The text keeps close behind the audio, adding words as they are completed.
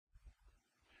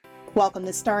Welcome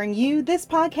to Starring You. This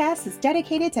podcast is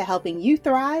dedicated to helping you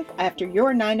thrive after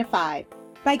your 9 to 5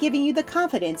 by giving you the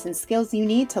confidence and skills you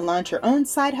need to launch your own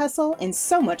side hustle and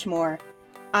so much more.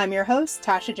 I'm your host,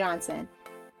 Tasha Johnson.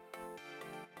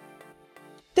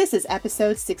 This is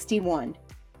episode 61.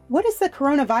 What has the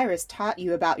coronavirus taught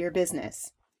you about your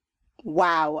business?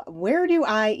 Wow, where do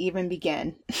I even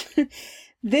begin?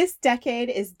 This decade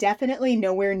is definitely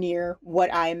nowhere near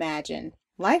what I imagined.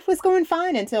 Life was going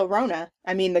fine until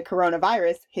the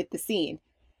coronavirus hit the scene.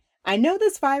 I know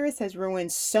this virus has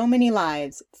ruined so many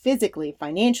lives, physically,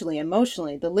 financially,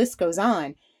 emotionally, the list goes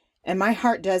on, and my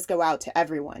heart does go out to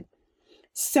everyone.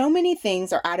 So many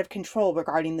things are out of control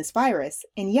regarding this virus,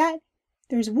 and yet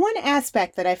there's one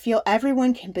aspect that I feel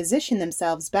everyone can position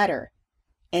themselves better,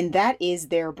 and that is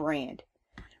their brand.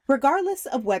 Regardless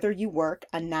of whether you work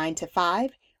a 9 to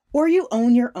 5 or you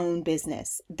own your own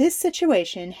business, this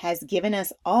situation has given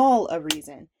us all a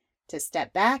reason to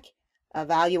step back,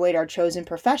 evaluate our chosen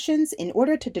professions in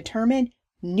order to determine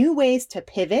new ways to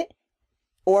pivot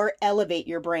or elevate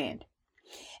your brand.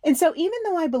 And so even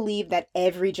though I believe that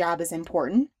every job is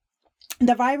important,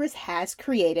 the virus has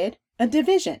created a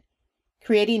division,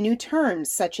 creating new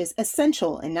terms such as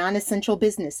essential and non-essential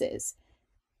businesses.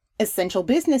 Essential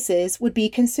businesses would be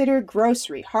considered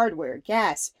grocery, hardware,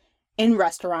 gas, and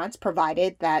restaurants,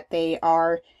 provided that they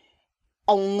are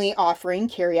only offering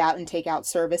carry-out and take-out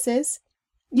services.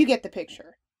 You get the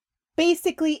picture.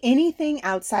 Basically, anything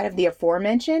outside of the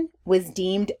aforementioned was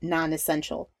deemed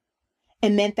non-essential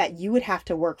and meant that you would have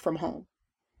to work from home.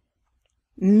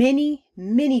 Many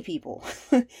people,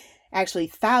 actually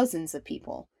thousands of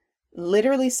people,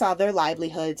 literally saw their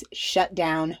livelihoods shut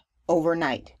down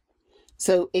overnight.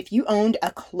 So if you owned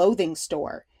a clothing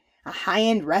store, a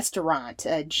high-end restaurant,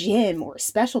 a gym, or a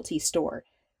specialty store,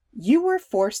 you were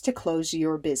forced to close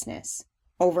your business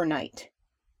overnight.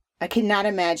 I cannot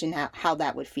imagine how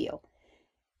that would feel.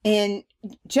 And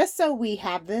just so we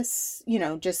have this,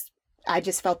 I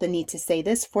just felt the need to say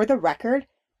this for the record.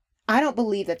 I don't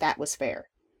believe that was fair.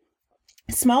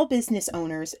 Small business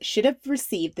owners should have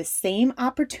received the same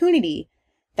opportunity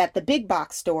that the big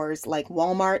box stores like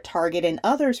Walmart, Target, and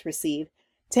others receive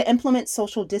to implement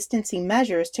social distancing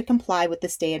measures to comply with the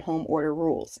stay-at-home order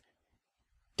rules.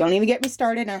 Don't even get me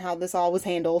started on how this all was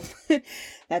handled.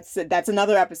 That's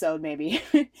another episode maybe.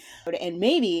 And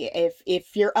maybe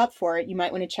if you're up for it, you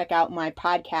might want to check out my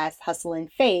podcast, Hustle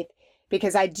and Faith,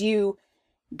 because I do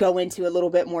go into a little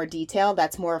bit more detail.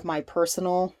 That's more of my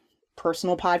personal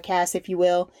podcast, if you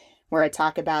will, where I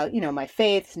talk about, my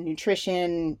faith,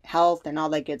 nutrition, health, and all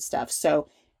that good stuff. So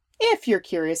if you're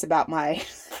curious about my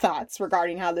thoughts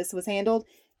regarding how this was handled,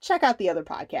 check out the other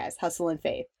podcast, Hustle and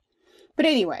Faith. But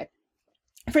anyway,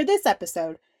 for this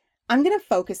episode, I'm going to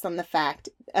focus on the fact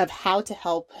of how to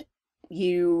help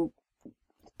you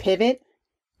pivot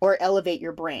or elevate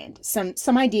your brand.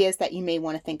 Some ideas that you may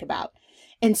want to think about.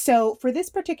 And so for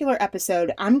this particular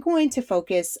episode, I'm going to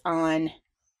focus on,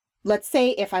 let's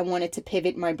say if I wanted to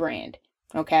pivot my brand.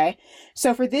 Okay,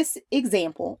 so for this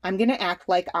example, I'm going to act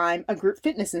like I'm a group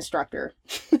fitness instructor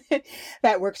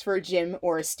that works for a gym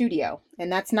or a studio.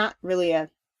 And that's not really a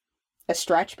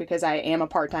stretch because I am a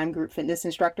part-time group fitness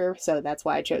instructor. So that's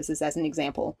why I chose this as an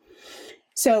example.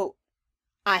 So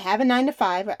I have a 9 to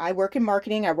 5. I work in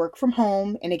marketing. I work from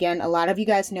home. And again, a lot of you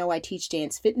guys know I teach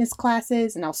dance fitness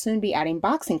classes, and I'll soon be adding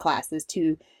boxing classes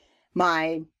to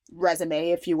my resume,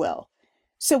 if you will.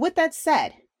 So with that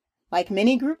said, like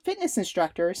many group fitness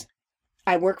instructors,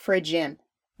 I work for a gym,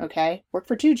 okay? Work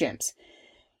for 2 gyms.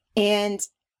 And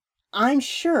I'm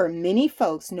sure many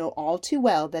folks know all too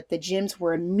well that the gyms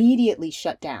were immediately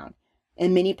shut down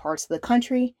in many parts of the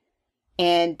country.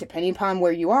 And depending upon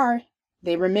where you are,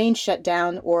 they remain shut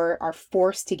down or are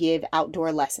forced to give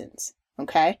outdoor lessons,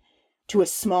 okay? To a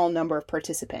small number of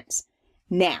participants.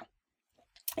 Now,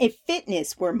 if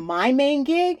fitness were my main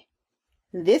gig,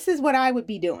 this is what I would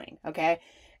be doing, okay?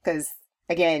 Because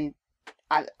again,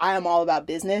 I am all about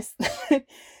business.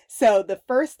 So the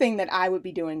first thing that I would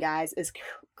be doing, guys, is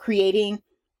creating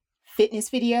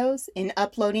fitness videos and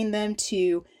uploading them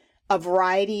to a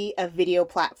variety of video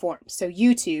platforms. So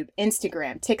YouTube,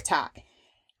 Instagram, TikTok.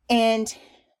 And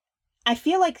I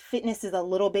feel like fitness is a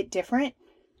little bit different.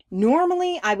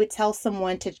 Normally, I would tell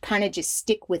someone to kind of just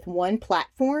stick with one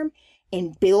platform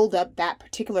and build up that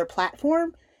particular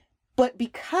platform. But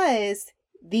because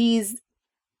these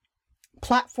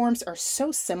platforms are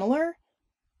so similar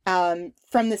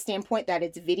from the standpoint that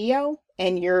it's video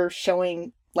and you're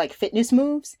showing like fitness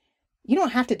moves, you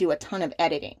don't have to do a ton of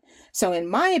editing. So in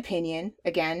my opinion,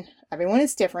 again, everyone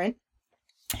is different,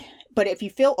 but if you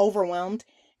feel overwhelmed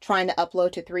trying to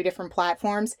upload to 3 different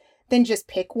platforms, then just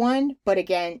pick one. But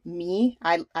again,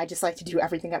 I just like to do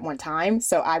everything at one time.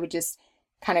 So I would just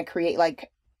kind of create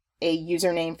like a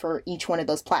username for each one of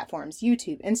those platforms: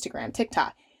 YouTube, Instagram,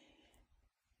 TikTok,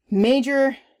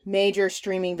 major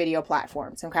streaming video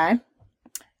platforms. Okay.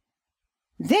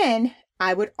 Then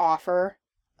I would offer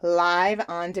live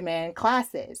on demand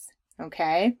classes.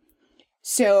 Okay.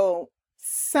 So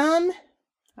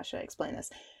how should I explain this?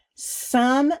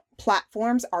 Some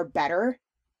platforms are better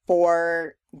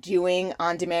for doing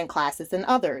on demand classes than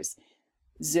others.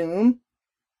 Zoom.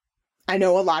 I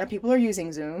know a lot of people are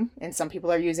using Zoom, and some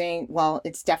people are using, well,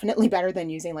 it's definitely better than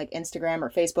using like Instagram or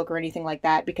Facebook or anything like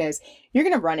that, because you're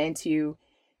going to run into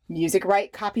music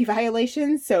right copy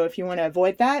violations. So if you want to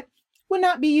avoid that, would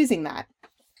not be using that.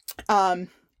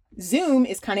 Zoom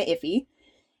is kind of iffy,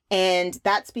 and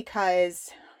that's because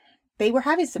they were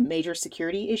having some major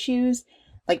security issues.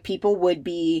 Like people would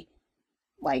be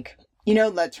like, you know,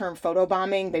 the term photo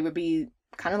bombing, they would be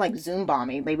kind of like Zoom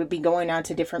bombing. They would be going on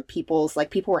to different people's,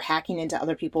 like people were hacking into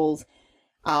other people's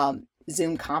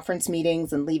Zoom conference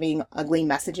meetings and leaving ugly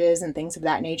messages and things of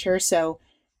that nature. So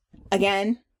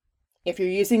again, if you're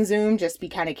using Zoom, just be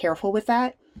kind of careful with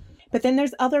that. But then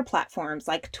there's other platforms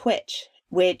like Twitch,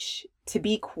 which, to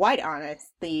be quite honest,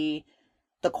 the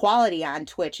quality on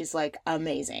Twitch is like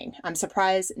amazing. I'm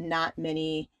surprised not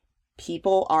many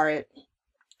people are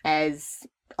as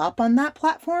up on that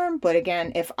platform. But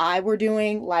again, if I were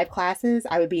doing live classes,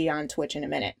 I would be on Twitch in a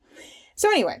minute. So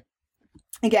anyway,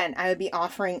 again, I would be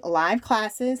offering live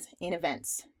classes and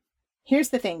events. Here's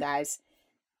the thing, guys.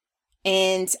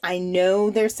 And I know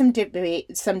there's some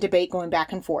debate going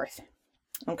back and forth.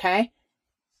 Okay.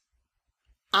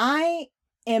 I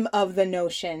am of the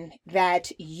notion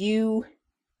that you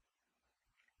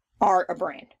are a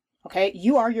brand. Okay.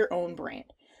 You are your own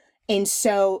brand. And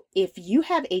so if you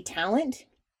have a talent,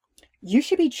 you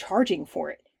should be charging for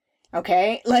it.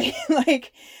 Okay. Like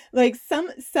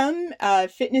some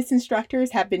fitness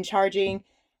instructors have been charging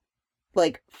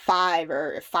like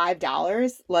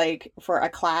 $5 like for a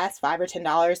class, $5 or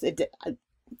 $10.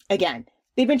 Again,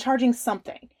 they've been charging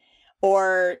something,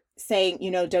 or saying, you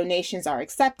know, donations are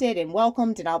accepted and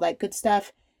welcomed and all that good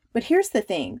stuff. But here's the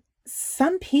thing.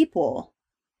 Some people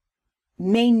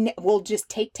will just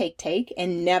take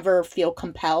and never feel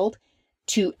compelled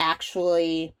to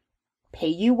actually pay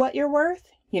you what you're worth.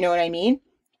 You know what I mean?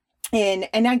 And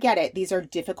I get it. These are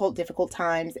difficult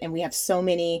times, and we have so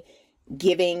many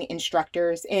giving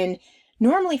instructors. And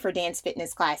normally for dance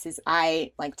fitness classes,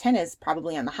 I like 10 is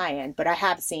probably on the high end, but I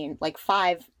have seen like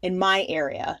 5 in my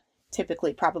area,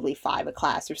 typically probably 5 a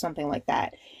class or something like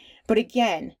that. But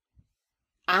again,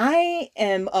 I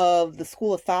am of the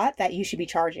school of thought that you should be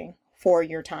charging for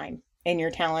your time and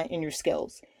your talent and your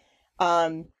skills.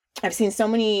 I've seen so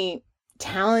many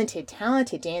talented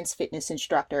dance fitness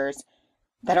instructors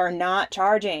that are not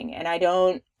charging, and I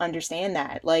don't understand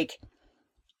that. Like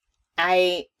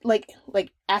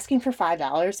asking for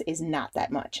 $5 is not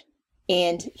that much.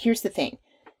 And here's the thing.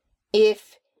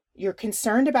 If you're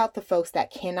concerned about the folks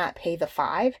that cannot pay the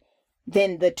 $5,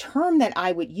 then the term that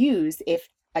I would use, if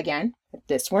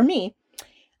this were me,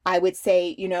 I would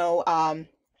say, you know,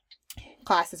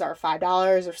 classes are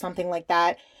 $5 or something like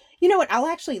that. You know what? I'll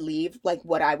actually leave like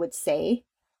what I would say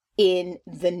in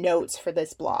the notes for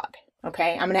this blog.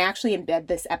 Okay. I'm going to actually embed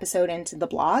this episode into the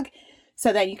blog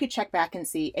so that you could check back and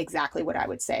see exactly what I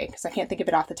would say, because I can't think of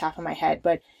it off the top of my head,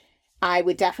 but I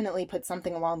would definitely put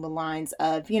something along the lines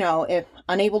of, you know, if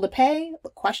unable to pay, ?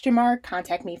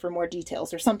 Contact me for more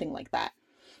details or something like that.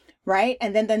 Right.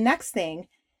 And then the next thing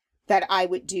that I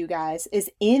would do, guys, is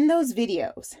in those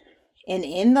videos and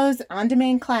in those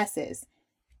on-demand classes,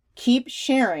 keep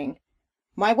sharing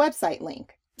my website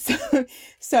link.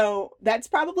 So that's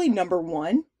probably number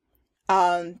one.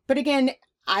 But again,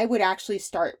 I would actually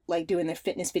start like doing the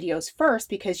fitness videos first,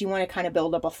 because you want to kind of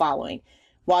build up a following.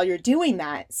 While you're doing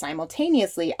that,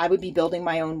 simultaneously, I would be building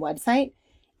my own website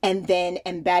and then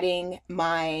embedding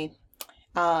my,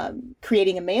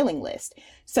 creating a mailing list.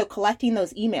 So collecting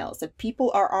those emails. If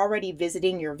people are already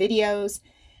visiting your videos,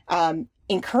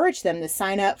 encourage them to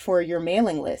sign up for your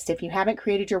mailing list. If you haven't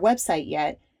created your website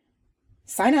yet,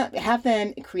 sign up, have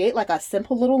them create like a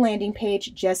simple little landing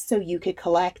page just so you could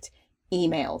collect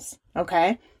emails.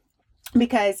 Okay.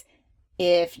 Because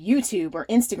if YouTube or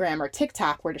Instagram or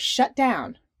TikTok were to shut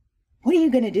down, what are you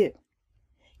going to do?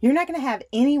 You're not going to have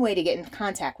any way to get in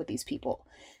contact with these people.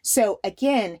 So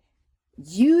again,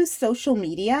 use social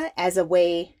media as a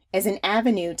way, as an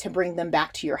avenue to bring them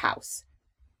back to your house,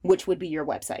 which would be your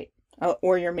website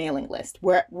or your mailing list,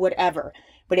 whatever.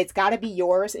 But it's got to be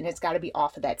yours, and it's got to be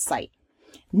off of that site.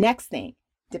 Next thing,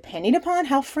 depending upon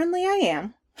how friendly I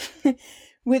am,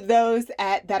 with those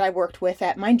that I worked with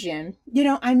at my gym,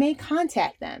 I may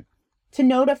contact them to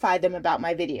notify them about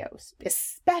my videos,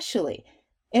 especially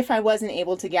if I wasn't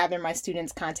able to gather my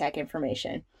students' contact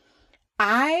information.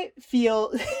 I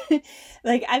feel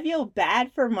I feel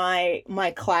bad for my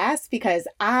class because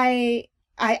I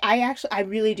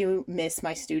really do miss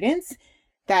my students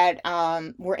that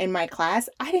were in my class.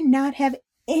 I did not have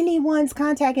anyone's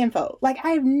contact info. I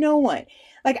have no one.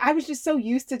 I was just so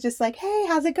used to just hey,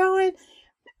 how's it going?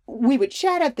 We would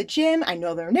chat at the gym. I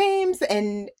know their names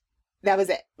and that was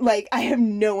it. I have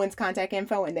no one's contact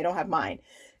info and they don't have mine.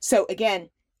 So again,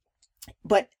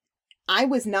 but I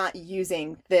was not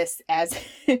using this as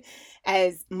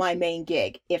as my main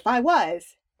gig. If I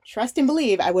was, trust and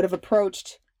believe, I would have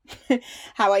approached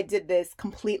how I did this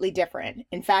completely different.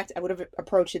 In fact, I would have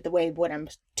approached it the way what I'm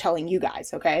telling you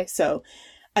guys, okay? So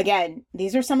again,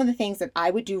 these are some of the things that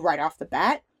I would do right off the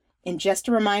bat. And just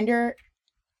a reminder,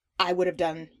 I would have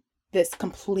done this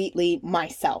completely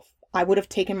myself. I would have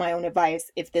taken my own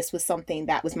advice if this was something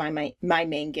that was my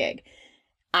main gig.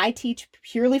 I teach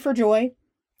purely for joy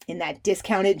in that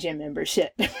discounted gym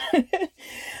membership.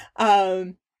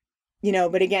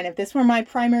 But again, if this were my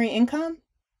primary income,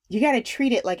 you got to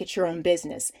treat it like it's your own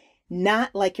business,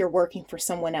 not like you're working for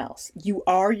someone else. You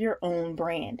are your own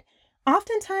brand.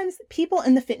 Oftentimes, people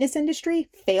in the fitness industry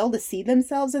fail to see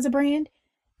themselves as a brand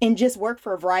and just work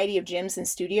for a variety of gyms and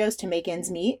studios to make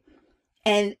ends meet.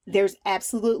 And there's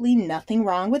absolutely nothing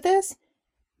wrong with this,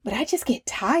 but I just get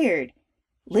tired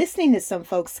listening to some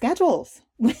folks' schedules.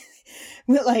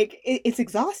 It's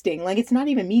exhausting. It's not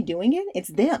even me doing it. It's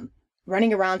them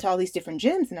running around to all these different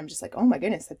gyms. And I'm just oh my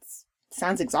goodness, that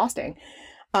sounds exhausting.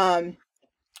 But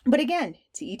again,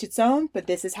 to each its own, but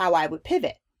this is how I would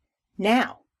pivot.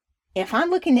 Now, if I'm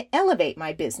looking to elevate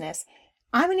my business,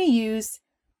 I'm going to use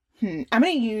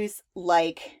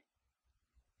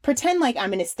pretend like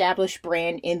I'm an established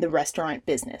brand in the restaurant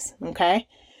business. Okay.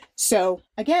 So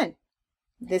again,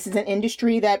 this is an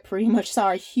industry that pretty much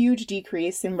saw a huge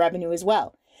decrease in revenue as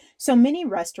well. So many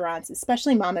restaurants,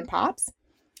 especially mom and pop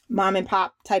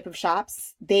type of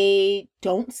shops, they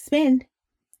don't spend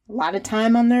a lot of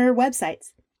time on their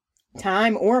websites,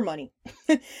 time or money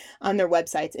on their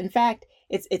websites. In fact,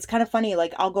 it's kind of funny.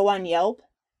 I'll go on Yelp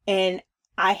and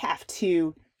I have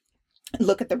to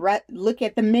look at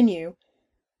the menu.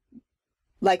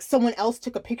 Someone else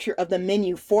took a picture of the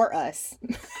menu for us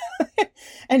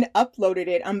and uploaded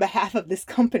it on behalf of this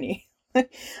company,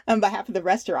 on behalf of the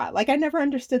restaurant. I never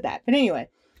understood that. But anyway,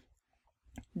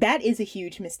 that is a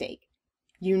huge mistake.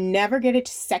 You never get a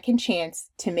second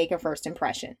chance to make a first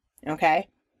impression. Okay.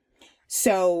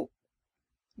 So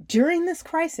during this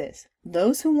crisis,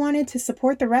 those who wanted to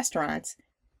support the restaurants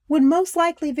would most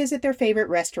likely visit their favorite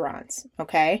restaurants.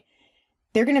 Okay.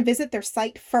 They're going to visit their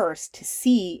site first to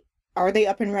see, are they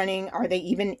up and running? Are they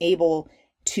even able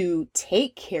to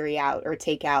take carry out or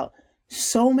take out?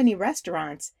 So many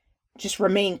restaurants just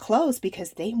remain closed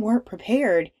because they weren't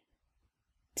prepared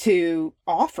to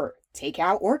offer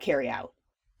takeout or carry out,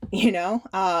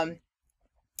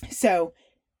 So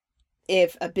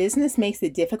if a business makes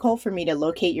it difficult for me to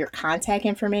locate your contact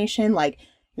information, like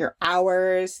your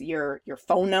hours, your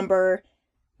phone number,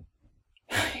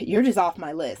 you're just off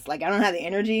my list. I don't have the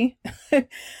energy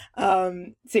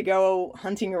to go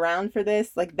hunting around for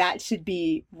this. That should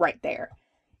be right there.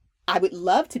 I would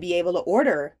love to be able to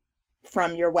order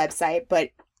from your website, but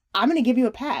I'm going to give you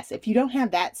a pass. If you don't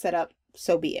have that set up,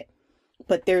 so be it.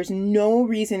 But there's no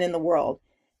reason in the world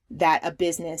that a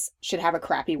business should have a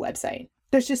crappy website.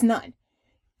 There's just none.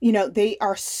 They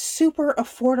are super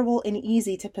affordable and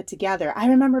easy to put together. I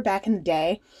remember back in the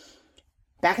day,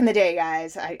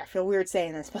 guys, I feel weird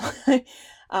saying this, but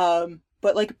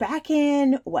back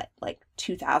in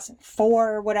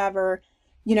 2004 or whatever,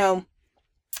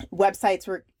 websites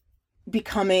were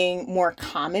becoming more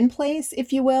commonplace,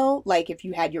 if you will. If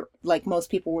you had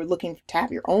most people were looking to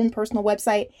have your own personal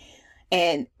website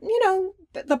and,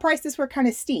 the prices were kind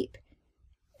of steep.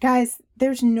 Guys,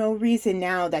 there's no reason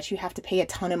now that you have to pay a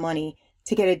ton of money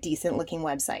to get a decent looking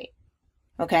website.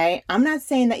 Okay. I'm not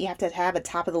saying that you have to have a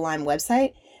top of the line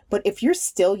website, but if you're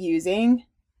still using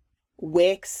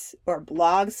Wix or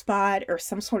Blogspot or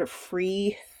some sort of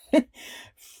free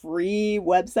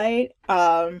website,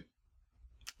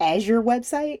 as your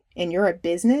website and you're a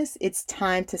business, it's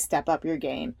time to step up your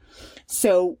game.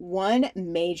 So one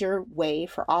major way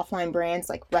for offline brands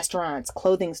like restaurants,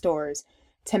 clothing stores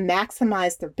to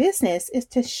maximize their business is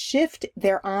to shift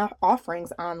their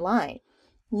offerings online.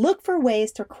 Look for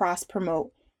ways to cross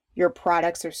promote your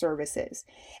products or services.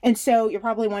 And so you're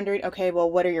probably wondering, okay, well,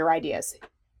 what are your ideas?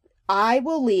 I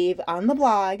will leave on the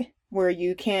blog where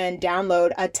you can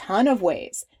download a ton of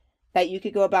ways that you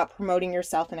could go about promoting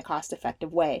yourself in a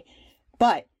cost-effective way.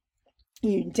 But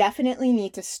you definitely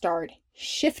need to start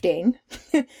shifting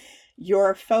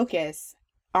your focus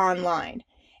online.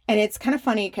 And it's kind of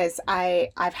funny because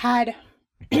I've had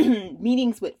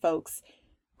meetings with folks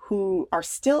who are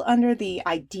still under the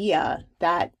idea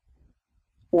that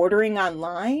ordering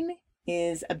online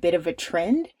is a bit of a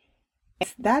trend.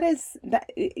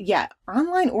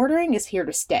 Online ordering is here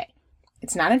to stay.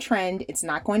 It's not a trend. It's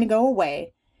not going to go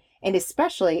away. And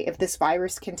especially if this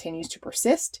virus continues to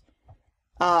persist,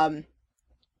 more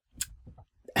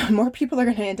people are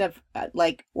going to end up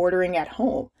ordering at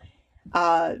home,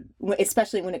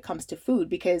 especially when it comes to food,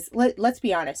 because let's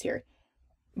be honest here.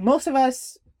 Most of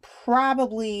us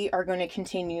probably are going to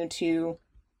continue to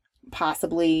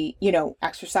possibly,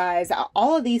 exercise.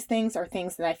 All of these things are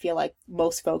things that I feel like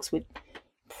most folks would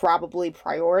probably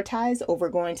prioritize over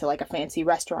going to like a fancy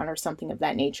restaurant or something of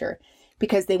that nature,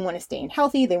 because they want to stay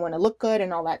healthy, they want to look good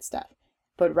and all that stuff.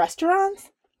 But restaurants,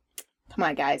 come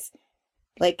on guys,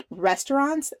 like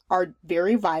restaurants are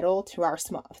very vital to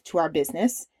our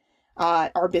business,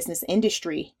 our business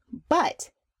industry.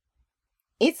 But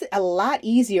it's a lot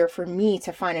easier for me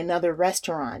to find another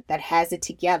restaurant that has it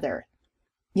together,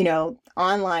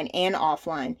 online and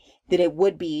offline, than it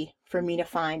would be for me to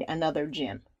find another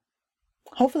gym.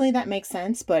 Hopefully that makes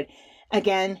sense. But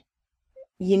again,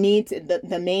 you need to,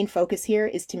 the main focus here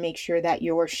is to make sure that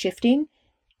you're shifting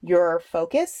your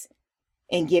focus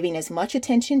and giving as much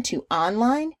attention to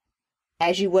online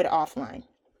as you would offline.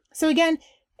 So again,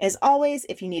 as always,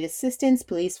 if you need assistance,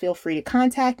 please feel free to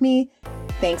contact me.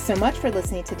 Thanks so much for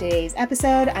listening to today's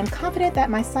episode. I'm confident that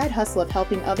my side hustle of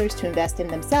helping others to invest in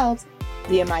themselves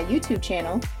via my YouTube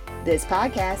channel, this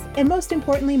podcast, and most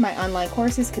importantly, my online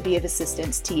courses could be of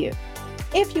assistance to you.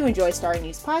 If you enjoy Starring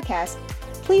News Podcast,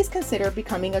 please consider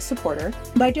becoming a supporter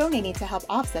by donating to help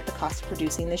offset the cost of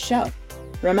producing this show.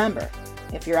 Remember,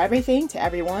 if you're everything to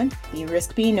everyone, you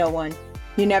risk being no one.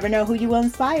 You never know who you will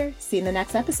inspire. See you in the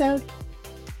next episode.